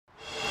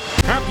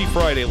Happy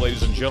Friday,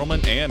 ladies and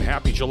gentlemen, and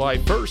happy July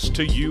 1st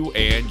to you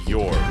and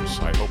yours.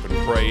 I hope and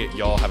pray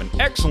y'all have an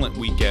excellent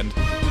weekend,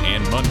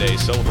 and Monday,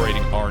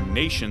 celebrating our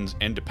nation's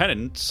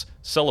independence,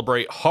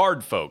 celebrate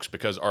hard, folks,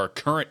 because our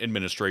current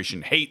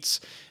administration hates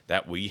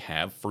that we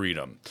have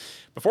freedom.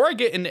 Before I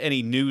get into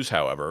any news,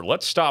 however,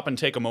 let's stop and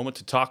take a moment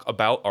to talk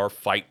about our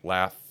Fight,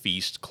 Laugh,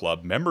 Feast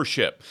Club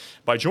membership.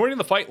 By joining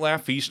the Fight,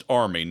 Laugh, Feast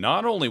Army,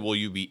 not only will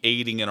you be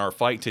aiding in our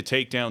fight to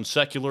take down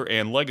secular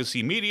and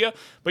legacy media,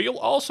 but you'll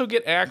also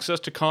get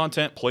access to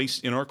content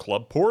placed in our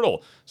club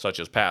portal, such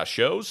as past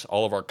shows,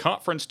 all of our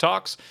conference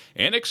talks,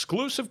 and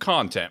exclusive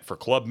content for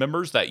club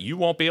members that you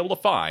won't be able to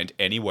find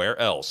anywhere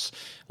else.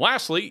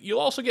 Lastly, you'll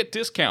also get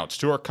discounts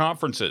to our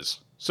conferences.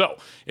 So,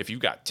 if you've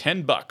got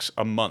 $10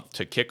 a month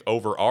to kick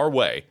over our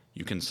way,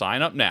 you can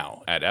sign up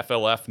now at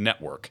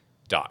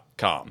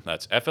flfnetwork.com.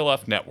 That's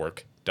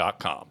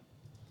flfnetwork.com.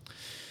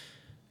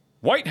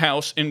 White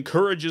House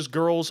encourages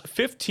girls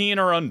 15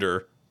 or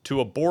under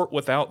to abort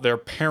without their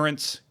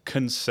parents'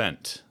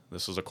 consent.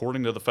 This is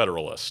according to the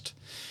Federalist.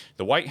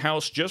 The White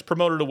House just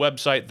promoted a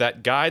website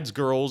that guides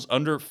girls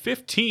under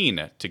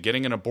 15 to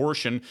getting an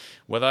abortion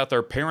without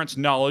their parents'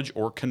 knowledge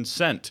or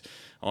consent.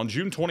 On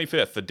June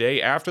 25th, the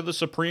day after the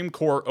Supreme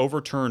Court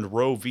overturned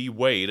Roe v.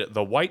 Wade,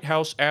 the White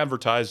House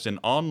advertised an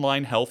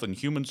online health and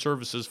human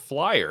services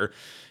flyer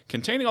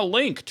containing a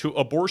link to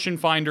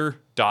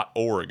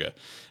abortionfinder.org,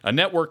 a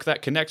network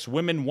that connects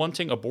women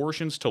wanting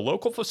abortions to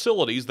local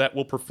facilities that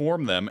will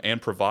perform them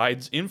and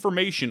provides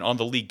information on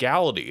the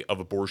legality of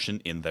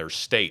abortion in their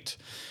state.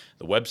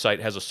 The website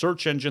has a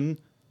search engine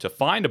to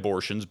find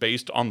abortions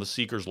based on the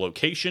seeker's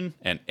location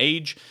and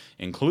age,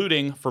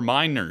 including for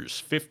minors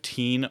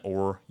 15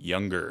 or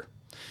younger.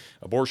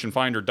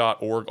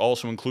 Abortionfinder.org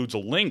also includes a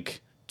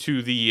link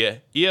to the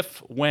If,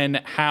 When,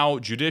 How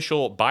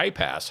Judicial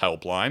Bypass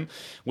Helpline,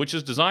 which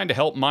is designed to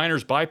help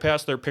minors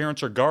bypass their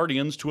parents or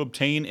guardians to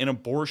obtain an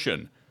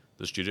abortion.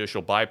 This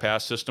judicial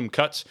bypass system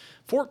cuts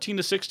 14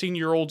 to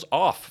 16-year-olds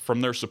off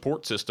from their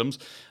support systems,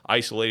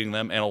 isolating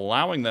them and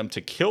allowing them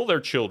to kill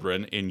their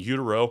children in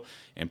utero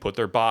and put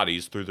their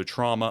bodies through the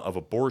trauma of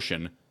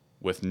abortion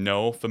with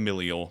no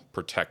familial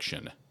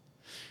protection.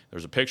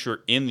 There's a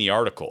picture in the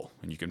article,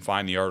 and you can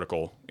find the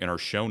article in our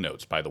show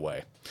notes, by the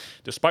way.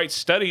 Despite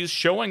studies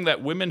showing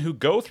that women who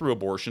go through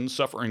abortion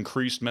suffer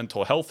increased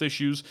mental health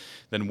issues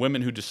than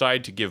women who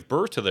decide to give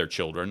birth to their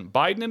children,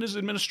 Biden and his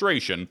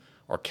administration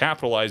are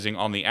capitalizing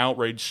on the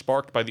outrage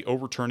sparked by the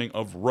overturning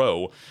of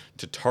Roe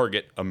to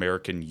target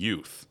American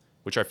youth.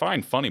 Which I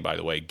find funny, by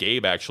the way.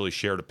 Gabe actually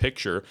shared a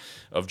picture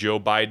of Joe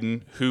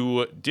Biden,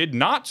 who did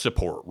not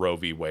support Roe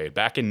v. Wade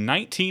back in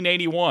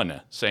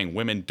 1981, saying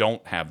women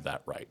don't have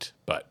that right.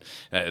 But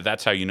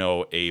that's how you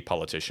know a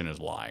politician is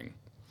lying.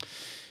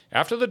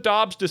 After the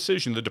Dobbs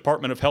decision, the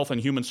Department of Health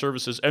and Human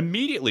Services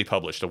immediately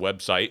published a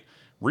website,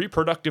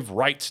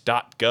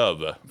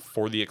 reproductiverights.gov,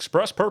 for the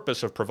express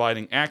purpose of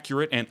providing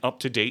accurate and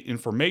up-to-date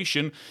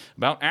information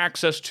about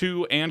access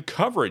to and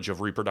coverage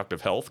of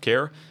reproductive health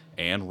care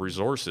and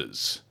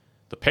resources.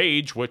 The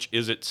page, which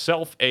is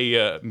itself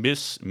a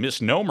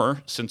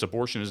misnomer since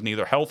abortion is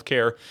neither health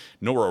care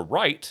nor a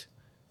right,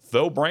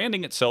 though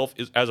branding itself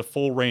as a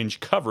full-range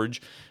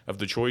coverage of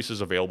the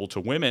choices available to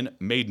women,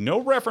 made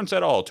no reference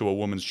at all to a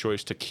woman's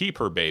choice to keep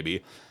her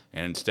baby,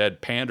 and instead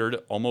pandered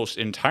almost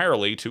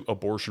entirely to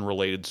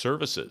abortion-related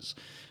services.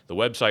 The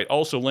website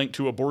also linked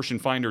to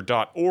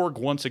abortionfinder.org,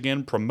 once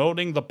again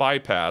promoting the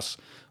bypass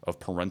of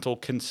parental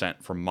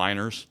consent for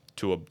minors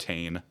to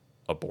obtain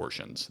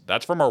abortions.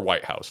 That's from our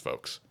White House,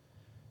 folks.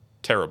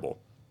 Terrible.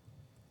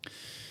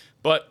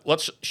 But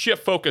let's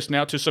shift focus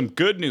now to some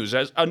good news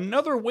as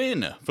another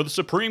win for the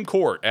Supreme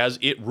Court as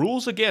it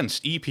rules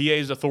against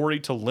EPA's authority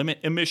to limit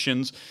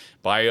emissions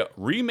by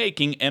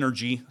remaking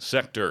energy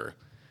sector.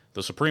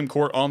 The Supreme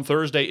Court on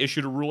Thursday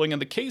issued a ruling in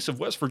the case of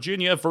West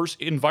Virginia versus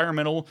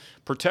Environmental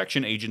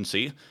Protection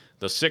Agency.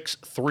 The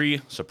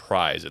 6-3,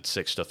 surprise, it's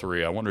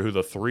 6-3. I wonder who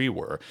the three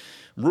were.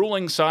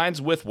 Ruling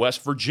sides with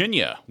West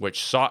Virginia,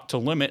 which sought to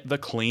limit the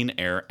Clean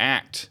Air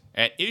Act.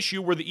 At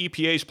issue were the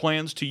EPA's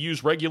plans to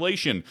use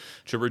regulation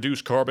to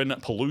reduce carbon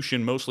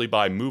pollution, mostly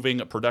by moving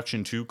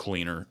production to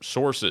cleaner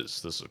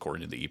sources. This is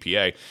according to the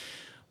EPA.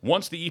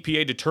 Once the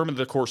EPA determined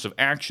the course of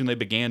action, they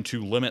began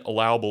to limit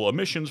allowable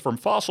emissions from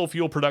fossil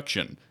fuel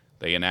production.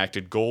 They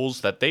enacted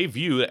goals that they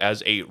view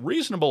as a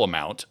reasonable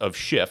amount of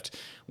shift,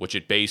 which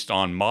it based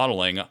on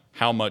modeling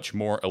how much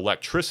more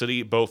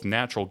electricity both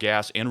natural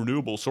gas and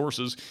renewable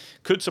sources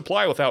could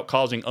supply without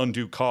causing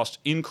undue cost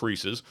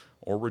increases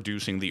or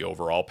reducing the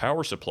overall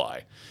power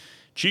supply.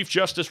 Chief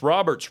Justice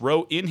Roberts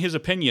wrote in his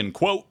opinion,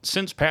 quote,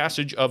 "Since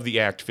passage of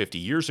the Act 50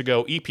 years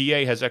ago,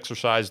 EPA has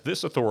exercised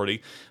this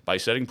authority by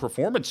setting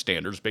performance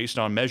standards based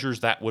on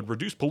measures that would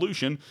reduce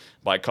pollution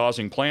by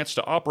causing plants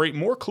to operate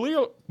more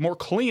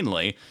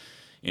cleanly.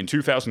 In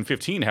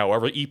 2015,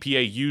 however,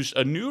 EPA used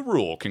a new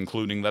rule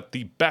concluding that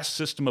the best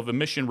system of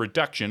emission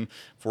reduction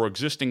for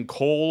existing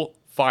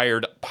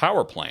coal-fired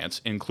power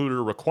plants included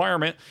a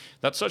requirement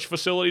that such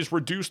facilities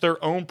reduce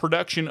their own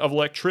production of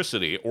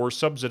electricity or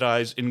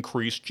subsidize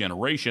increased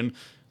generation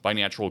by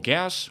natural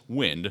gas,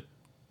 wind,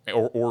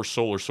 or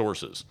solar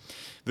sources.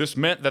 This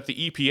meant that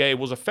the EPA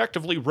was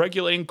effectively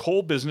regulating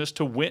coal business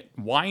to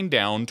wind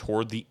down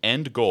toward the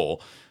end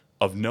goal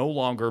of no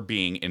longer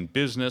being in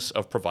business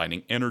of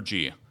providing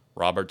energy.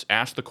 Roberts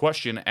asked the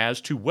question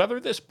as to whether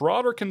this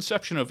broader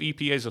conception of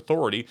EPA's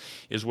authority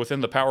is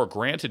within the power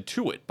granted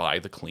to it by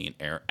the Clean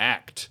Air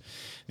Act.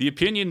 The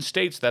opinion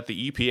states that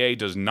the EPA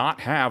does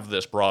not have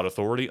this broad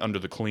authority under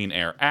the Clean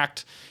Air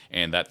Act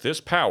and that this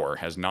power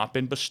has not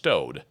been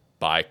bestowed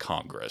by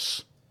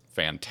Congress.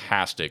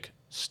 Fantastic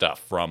stuff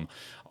from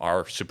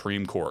our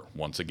Supreme Court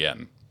once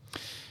again.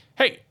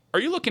 Hey,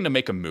 are you looking to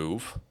make a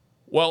move?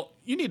 Well,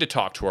 you need to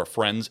talk to our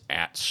friends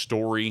at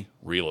Story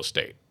Real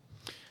Estate.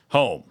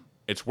 Home.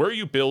 It's where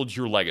you build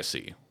your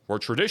legacy, where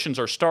traditions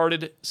are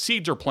started,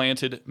 seeds are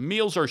planted,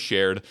 meals are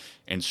shared,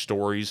 and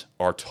stories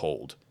are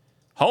told.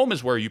 Home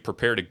is where you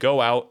prepare to go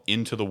out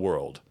into the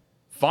world.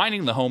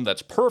 Finding the home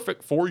that's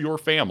perfect for your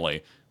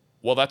family,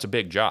 well, that's a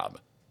big job.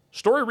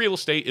 Story Real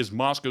Estate is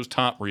Moscow's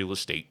top real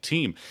estate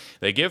team.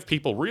 They give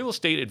people real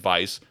estate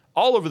advice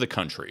all over the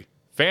country.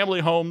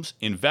 Family homes,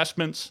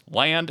 investments,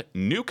 land,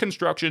 new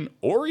construction,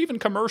 or even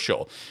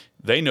commercial.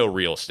 They know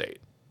real estate.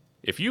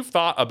 If you've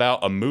thought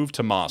about a move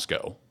to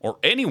Moscow or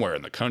anywhere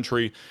in the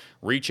country,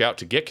 reach out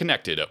to get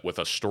connected with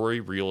a Story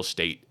Real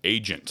Estate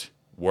agent.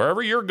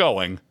 Wherever you're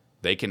going,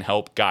 they can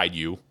help guide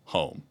you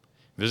home.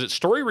 Visit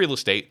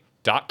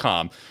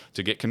storyrealestate.com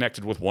to get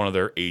connected with one of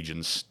their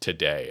agents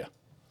today.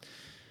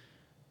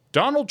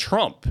 Donald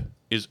Trump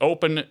is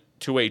open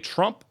to a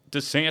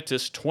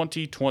Trump-DeSantis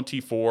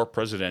 2024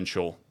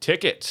 presidential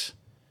ticket.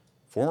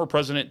 Former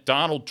President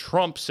Donald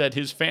Trump said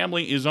his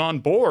family is on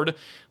board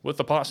with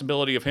the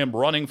possibility of him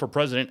running for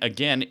president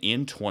again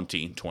in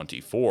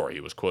 2024.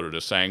 He was quoted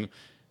as saying,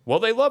 "Well,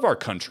 they love our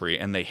country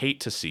and they hate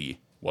to see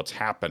what's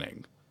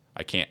happening."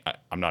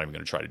 I'm not even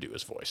going to try to do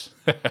his voice.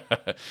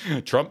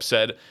 Trump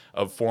said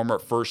of former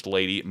First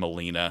Lady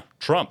Melania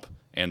Trump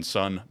and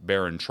son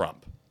Barron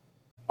Trump.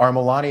 Are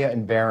Melania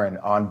and Barron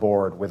on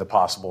board with a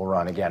possible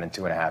run again in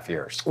 2.5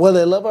 years? Well,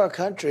 they love our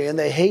country and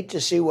they hate to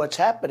see what's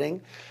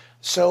happening.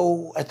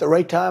 So at the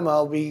right time,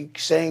 I'll be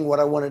saying what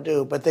I want to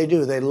do. But they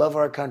do. They love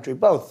our country.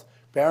 Both.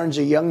 Barron's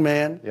a young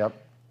man. Yep.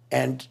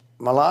 And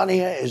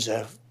Melania is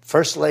a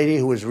first lady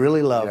who is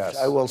really loved. Yes.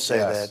 I will say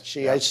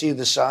that. I see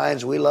the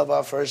signs. We love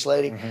our first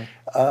lady.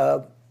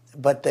 Mm-hmm.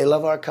 But they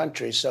love our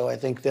country. So I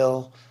think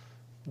they'll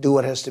do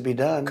what has to be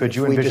done if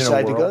we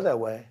decide to go that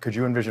way. Could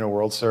you envision a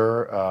world,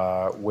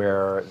 sir,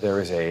 where there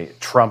is a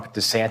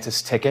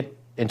Trump-DeSantis ticket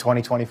in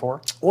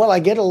 2024? Well, I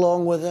get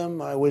along with him.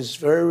 I was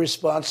very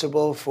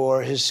responsible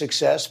for his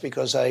success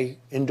because I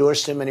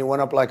endorsed him and he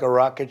went up like a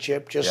rocket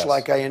ship, just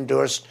like I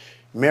endorsed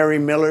Mary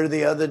Miller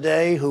the other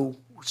day, who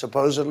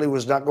supposedly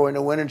was not going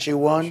to win and she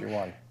won. She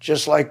won.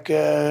 Just like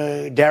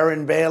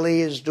Darren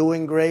Bailey is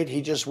doing great.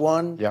 He just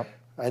won. Yep.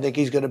 I think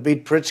he's going to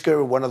beat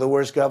Pritzker, one of the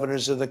worst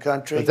governors of the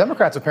country. The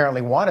Democrats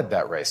apparently wanted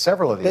that race,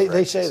 several of these races.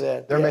 They say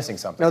that. They're missing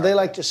something. No, they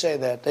like to say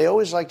that. They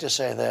always like to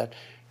say that.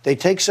 They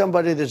take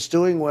somebody that's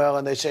doing well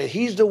and they say,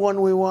 he's the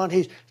one we want.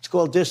 It's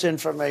called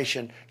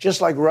disinformation.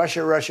 Just like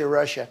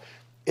Russia.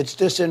 It's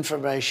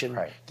disinformation.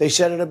 Right. They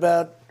said it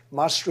about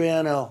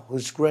Mastriano,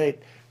 who's great.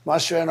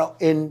 Mastriano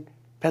in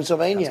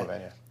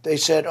Pennsylvania. They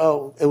said,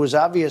 it was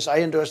obvious. I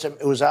endorsed him.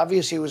 It was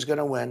obvious he was going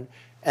to win.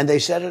 And they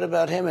said it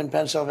about him in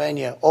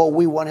Pennsylvania.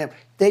 We want him.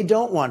 They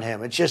don't want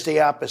him. It's just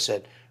the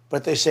opposite.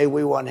 But they say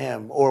we want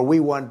him or we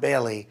want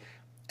Bailey.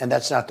 And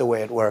that's not the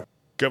way it works.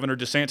 Governor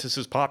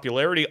DeSantis'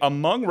 popularity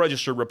among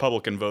registered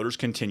Republican voters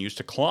continues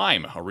to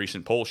climb. A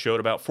recent poll showed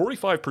about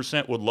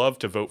 45% would love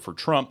to vote for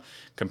Trump,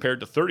 compared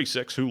to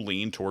 36% who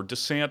lean toward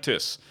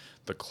DeSantis,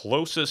 the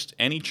closest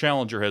any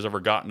challenger has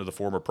ever gotten to the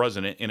former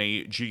president in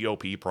a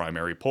GOP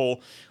primary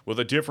poll, with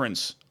a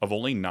difference of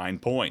only 9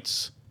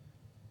 points.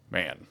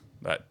 Man,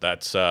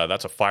 that's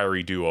a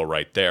fiery duo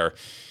right there.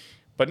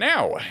 But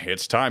now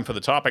it's time for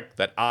the topic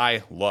that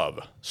I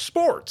love,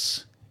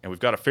 sports. And we've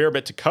got a fair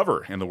bit to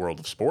cover in the world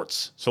of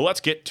sports, so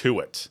let's get to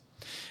it.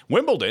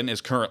 Wimbledon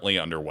is currently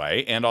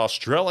underway, and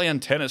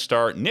Australian tennis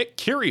star Nick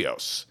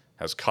Kyrgios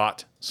has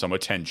caught some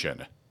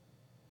attention.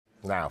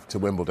 Now to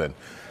Wimbledon,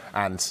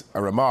 and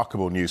a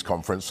remarkable news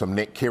conference from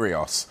Nick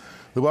Kyrgios.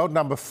 The world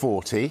number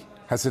 40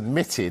 has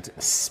admitted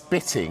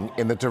spitting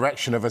in the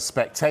direction of a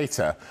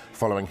spectator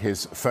following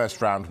his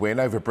first-round win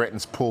over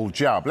Britain's Paul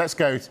Jubb. Let's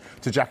go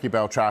to Jackie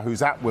Beltrao,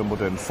 who's at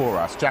Wimbledon for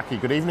us. Jackie,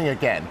 good evening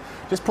again.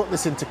 Just put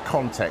this into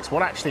context.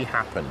 What actually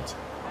happened?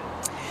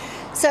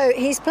 So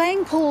he's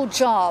playing Paul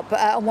Jubb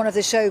on one of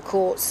the show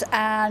courts,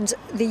 and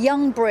the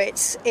young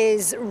Brit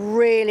is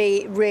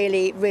really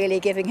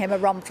giving him a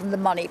run from the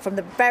money from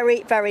the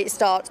very, very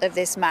start of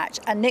this match.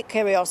 And Nick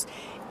Kyrgios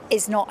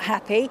is not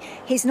happy.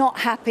 He's not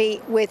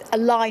happy with a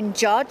line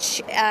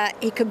judge.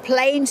 He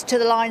complained to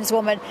the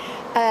lineswoman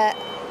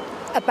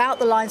about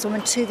the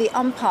lineswoman to the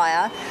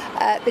umpire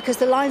because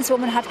the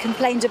lineswoman had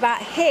complained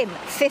about him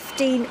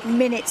 15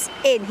 minutes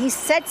in. He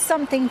said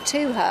something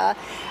to her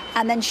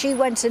and then she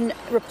went and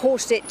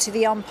reported it to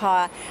the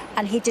umpire,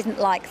 and he didn't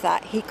like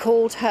that. He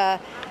called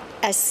her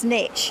a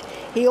snitch.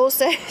 He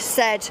also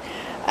said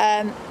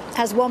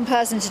Has one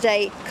person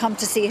today come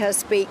to see her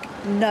speak?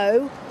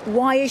 No.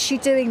 Why is she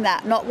doing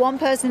that? Not one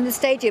person in the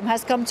stadium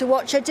has come to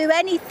watch her do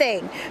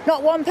anything.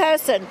 Not one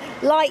person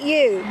like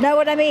you. Know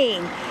what I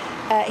mean?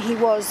 He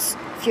was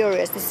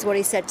furious. This is what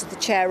he said to the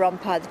chair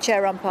umpire. The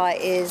chair umpire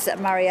is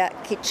Maria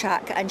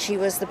Kitchak, and she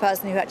was the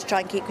person who had to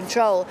try and keep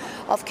control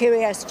of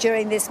Kyrgios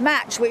during this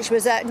match, which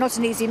was not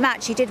an easy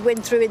match. He did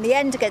win through in the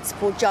end against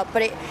Paul Jubb,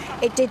 but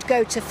it did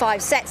go to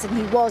 5 sets, and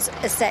he was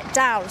a set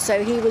down.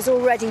 So he was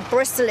already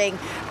bristling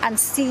and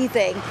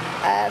seething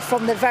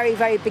from the very,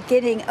 very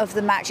beginning of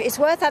the match. It's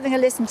worth having a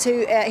listen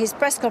to his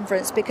press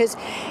conference, because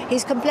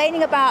he's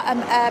complaining about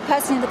a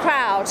person in the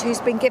crowd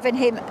who's been giving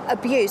him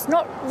abuse,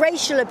 not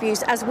racial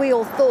abuse as we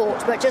all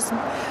thought, but just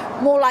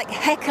more like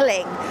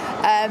heckling.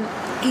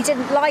 He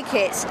didn't like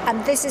it,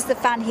 and this is the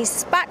fan he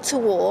spat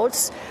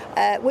towards,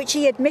 which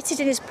he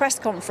admitted in his press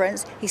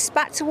conference. He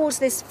spat towards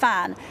this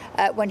fan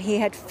when he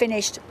had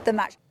finished the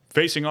match.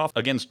 Facing off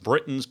against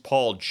Britain's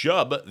Paul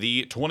Jubb,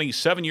 the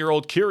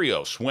 27-year-old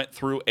Kyrgios went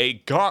through a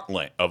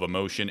gauntlet of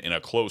emotion in a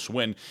close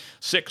win,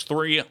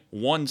 6-3,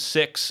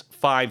 1-6,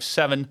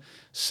 5-7,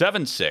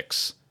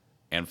 7-6,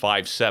 and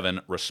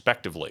 5-7,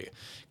 respectively.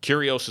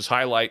 Kyrgios'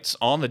 highlights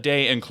on the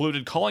day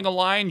included calling a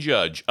line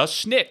judge a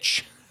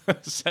snitch,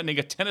 sending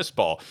a tennis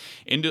ball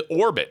into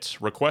orbit,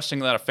 requesting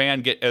that a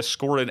fan get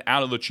escorted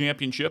out of the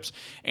championships,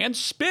 and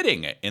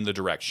spitting in the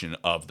direction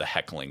of the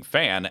heckling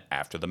fan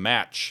after the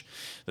match.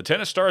 The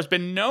tennis star has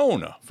been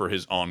known for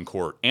his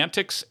on-court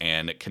antics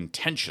and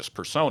contentious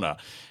persona.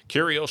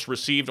 Kyrgios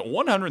received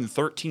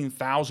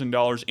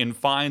 $113,000 in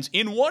fines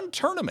in one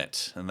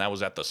tournament, and that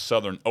was at the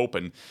Southern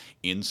Open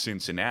in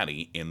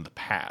Cincinnati in the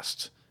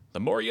past. The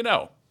more you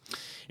know.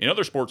 In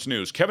other sports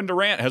news, Kevin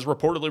Durant has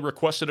reportedly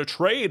requested a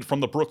trade from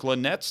the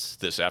Brooklyn Nets,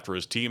 this after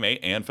his teammate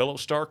and fellow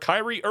star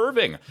Kyrie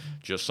Irving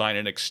just signed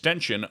an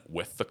extension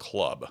with the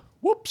club.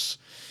 Whoops.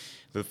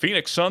 The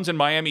Phoenix Suns and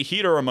Miami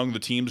Heat are among the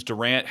teams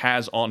Durant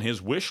has on his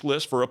wish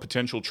list for a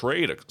potential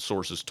trade,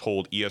 sources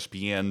told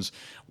ESPN's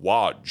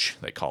Woj,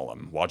 they call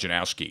him,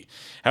 Wojnarowski.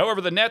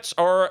 However, the Nets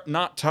are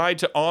not tied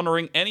to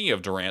honoring any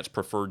of Durant's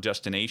preferred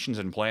destinations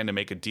and plan to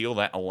make a deal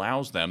that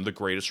allows them the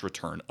greatest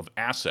return of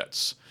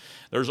assets.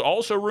 There's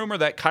also rumor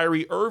that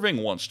Kyrie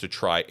Irving wants to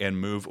try and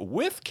move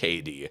with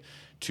KD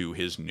to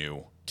his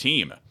new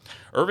team.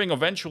 Irving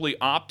eventually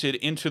opted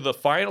into the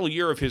final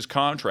year of his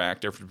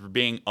contract after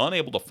being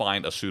unable to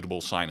find a suitable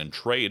sign and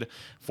trade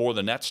for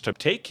the Nets to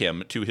take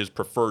him to his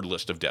preferred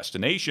list of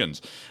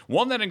destinations,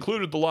 one that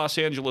included the Los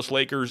Angeles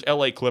Lakers,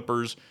 LA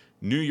Clippers,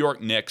 New York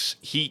Knicks,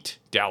 Heat,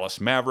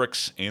 Dallas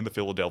Mavericks, and the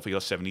Philadelphia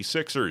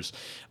 76ers.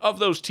 Of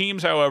those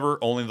teams, however,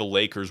 only the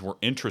Lakers were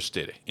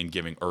interested in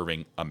giving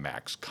Irving a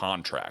max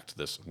contract.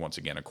 This, once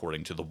again,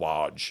 according to the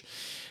Woj.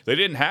 They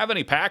didn't have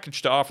any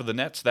package to offer the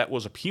Nets that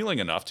was appealing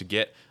enough to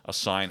get a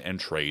sign and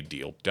trade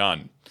deal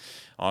done.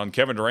 On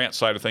Kevin Durant's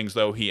side of things,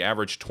 though, he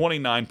averaged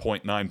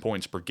 29.9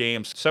 points per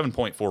game,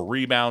 7.4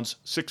 rebounds,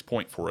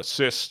 6.4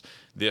 assists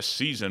this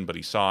season, but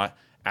he saw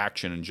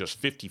action in just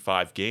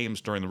 55 games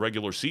during the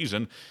regular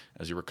season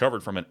as he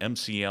recovered from an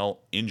MCL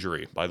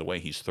injury. By the way,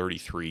 he's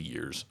 33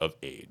 years of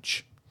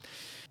age.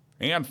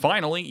 And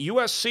finally,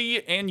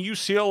 USC and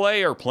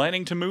UCLA are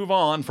planning to move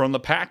on from the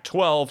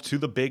Pac-12 to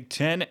the Big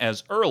Ten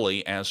as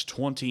early as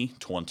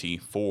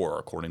 2024,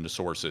 according to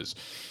sources.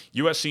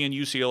 USC and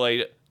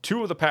UCLA,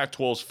 two of the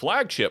Pac-12's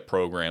flagship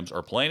programs,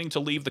 are planning to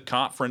leave the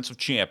Conference of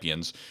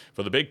Champions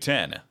for the Big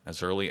Ten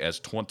as early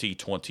as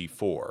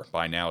 2024.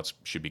 By now, it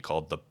should be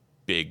called the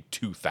Big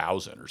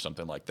 2000 or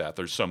something like that.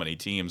 There's so many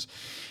teams.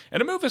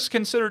 And a move is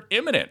considered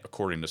imminent,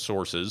 according to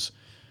sources.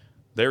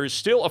 There is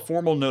still a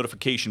formal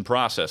notification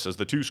process, as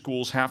the two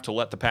schools have to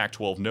let the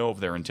Pac-12 know of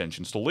their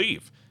intentions to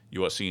leave.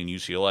 USC and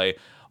UCLA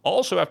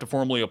also have to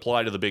formally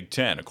apply to the Big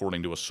Ten.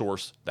 According to a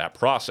source, that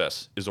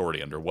process is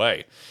already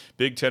underway.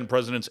 Big Ten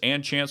presidents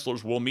and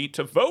chancellors will meet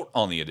to vote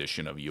on the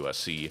addition of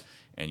USC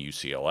and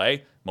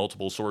UCLA.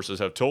 Multiple sources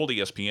have told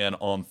ESPN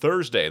on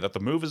Thursday that the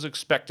move is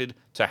expected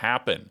to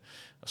happen.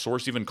 A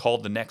source even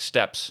called the next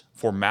steps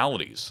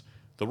formalities.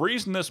 The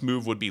reason this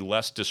move would be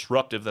less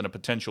disruptive than a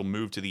potential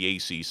move to the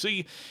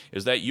ACC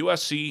is that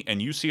USC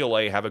and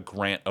UCLA have a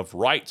grant of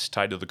rights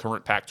tied to the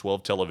current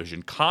Pac-12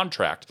 television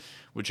contract,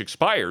 which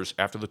expires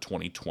after the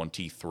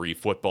 2023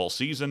 football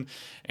season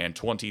and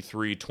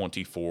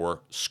 23-24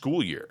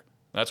 school year.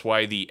 That's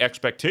why the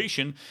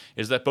expectation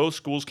is that both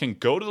schools can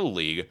go to the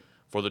league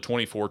for the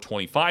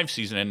 24-25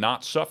 season and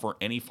not suffer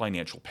any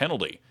financial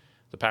penalty.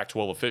 The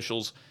Pac-12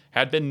 officials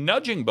had been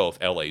nudging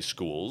both LA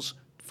schools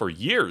for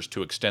years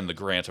to extend the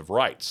grant of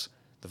rights.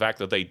 The fact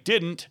that they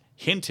didn't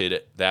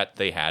hinted that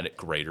they had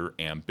greater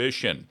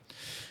ambition.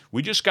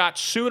 We just got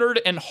soonered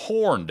and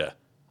horned,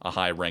 a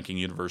high-ranking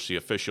university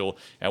official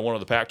at one of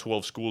the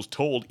Pac-12 schools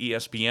told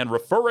ESPN,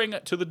 referring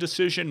to the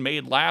decision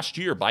made last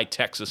year by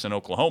Texas and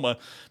Oklahoma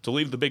to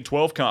leave the Big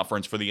 12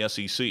 conference for the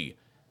SEC.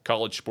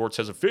 College sports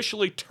has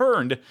officially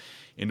turned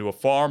into a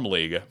farm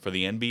league for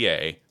the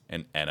NBA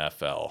and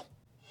NFL.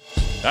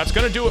 That's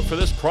going to do it for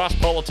this Cross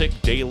Politic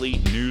Daily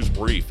News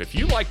Brief. If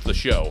you liked the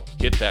show,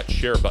 hit that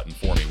share button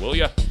for me, will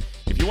you?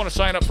 If If you want to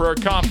sign up for our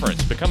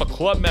conference, become a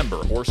club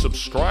member, or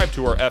subscribe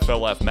to our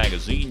FLF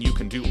magazine, you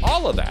can do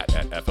all of that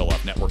at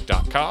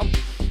flfnetwork.com.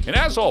 And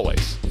as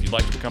always, if you'd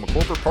like to become a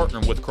corporate partner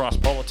with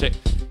CrossPolitic,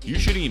 you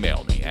should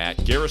email me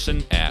at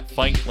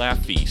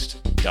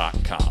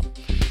garrison@fightlaughfeast.com.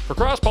 For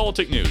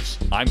CrossPolitic News,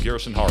 I'm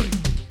Garrison Hardy.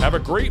 Have a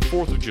great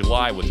 4th of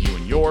July with you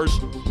and yours,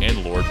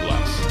 and Lord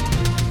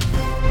bless.